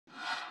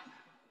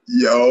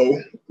Yo,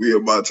 we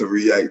about to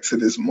react to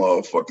this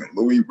motherfucking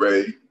Louie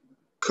Ray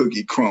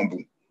Cookie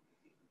Crumble.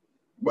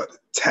 About to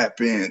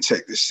tap in,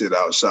 check this shit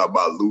out. Shot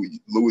by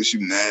Louie. Louis,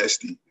 you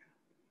nasty.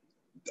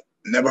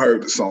 Never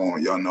heard the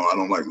song. Y'all know I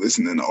don't like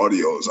listening to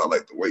audios. I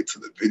like to wait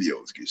till the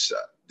videos get shot.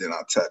 Then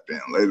I tap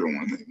in later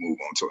when they move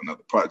on to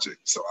another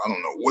project. So I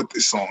don't know what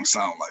this song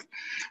sound like,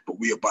 but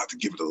we about to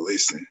give it a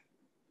listen.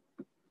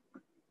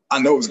 I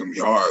know it's gonna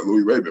be hard.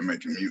 Louie Ray been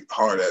making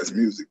hard ass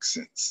music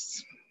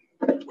since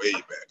way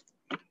back.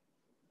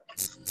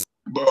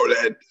 Bro,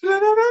 that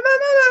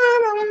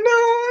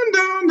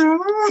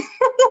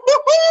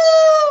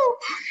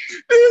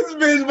this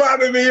bitch about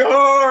to be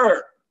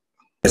hard.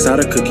 That's how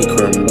the cookie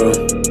crumble.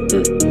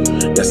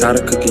 That's how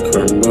the cookie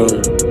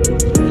crumble.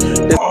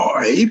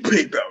 Oh, he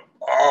picked up.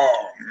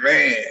 Oh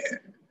man,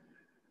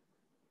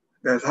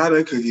 that's how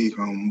the cookie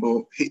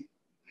crumble.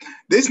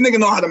 This nigga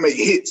know how to make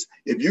hits.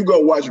 If you go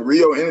watch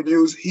Rio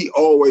interviews, he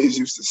always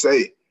used to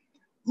say,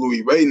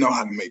 Louie Ray know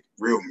how to make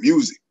real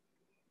music.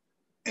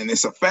 And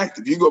it's a fact.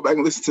 If you go back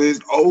and listen to his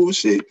old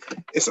shit,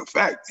 it's a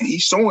fact. And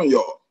he's showing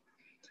y'all.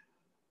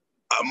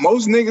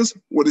 Most niggas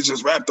would have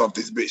just rapped off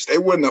this bitch. They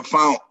wouldn't have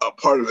found a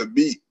part of the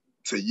beat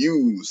to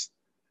use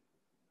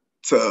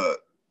to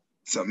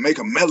make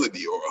a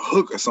melody or a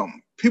hook or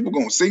something. People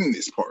gonna sing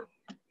this part.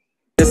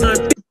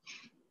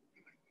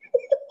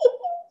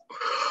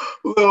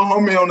 Little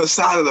homie on the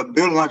side of the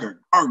building like a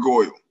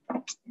gargoyle.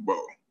 Bro,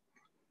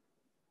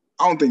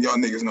 I don't think y'all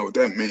niggas know what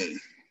that means.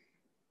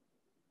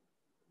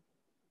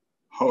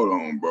 Hold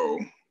on, bro.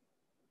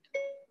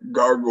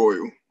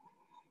 Gargoyle.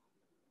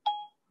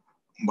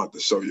 I'm about to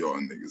show y'all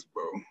niggas,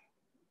 bro.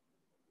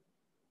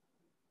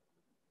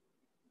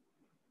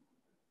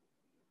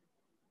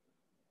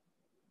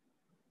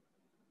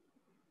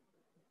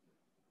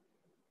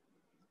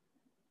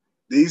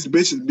 These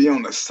bitches be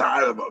on the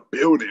side of a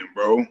building,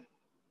 bro.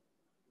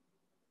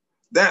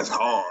 That's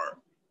hard.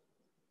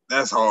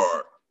 That's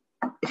hard.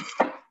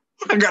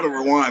 I gotta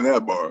rewind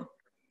that bar.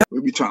 We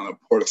be trying to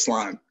pour the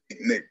slime,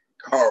 Nick,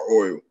 car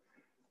oil.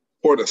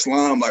 Pour the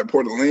slime like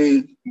pour the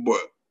lean,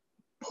 but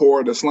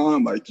pour the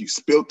slime like you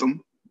spilt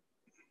them.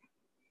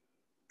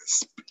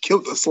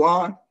 Killed the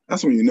slime.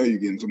 That's when you know you're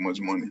getting too much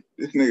money.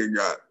 This nigga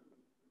got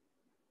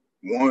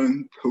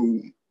 1,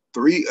 2,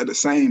 3 of the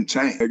same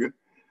chain, nigga.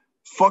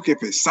 Fuck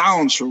if it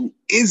sounds true.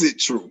 Is it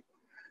true?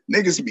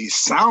 Niggas be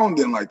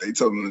sounding like they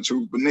telling the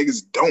truth, but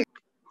niggas don't.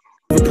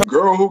 A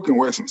girl who can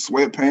wear some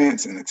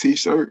sweatpants and a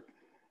t-shirt,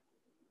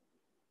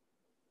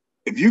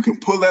 if you can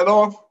pull that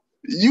off,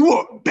 you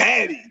a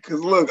baddie. Because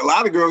look, a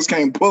lot of girls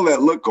can't pull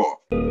that look off.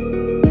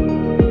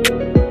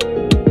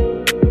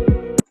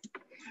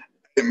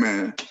 Hey,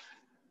 man.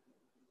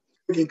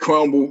 Cookie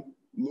Crumble,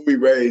 Louie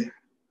Ray,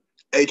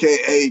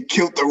 a.k.a.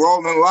 killed the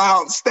Rolling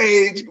Loud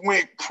stage,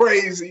 went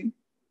crazy.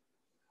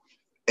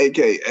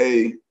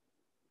 A.k.a.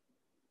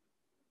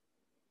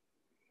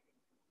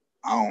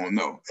 I don't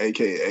know,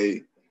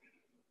 a.k.a.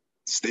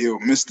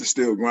 Mr.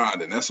 Still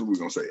Grinding. That's what we're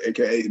going to say,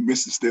 a.k.a.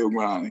 Mr. Still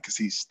Grinding, because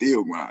he's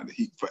still grinding.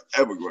 He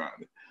forever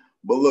grinding.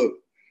 But look,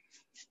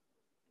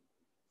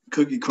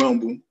 Cookie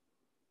Crumble,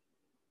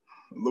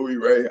 Louie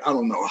Ray, I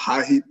don't know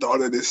how he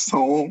thought of this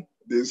song,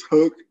 this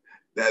hook,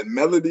 that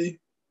melody.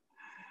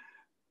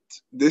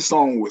 This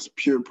song was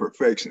pure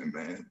perfection,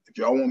 man. If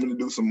y'all want me to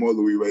do some more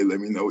Louie Ray, let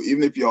me know.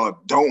 Even if y'all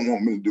don't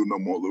want me to do no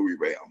more Louie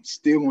Ray, I'm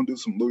still going to do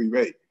some Louie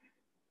Ray.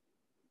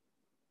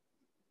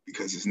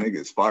 Because this nigga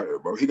is fire,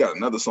 bro. He got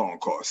another song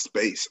called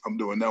Space. I'm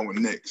doing that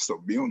one next, so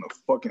be on the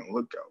fucking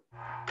lookout.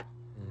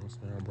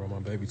 I brought my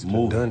baby to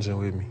the dungeon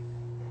with me.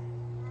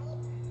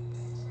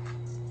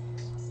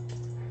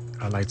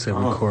 I like to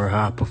record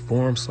how I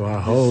perform, so I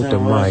hold the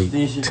mic.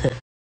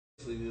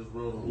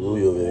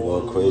 Louie over there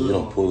going crazy. You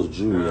don't pull the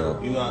jewelry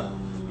out.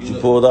 You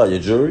pulled out your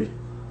jewelry?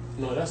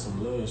 No, that's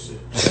some little shit.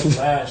 That's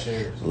last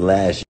year.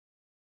 Last year.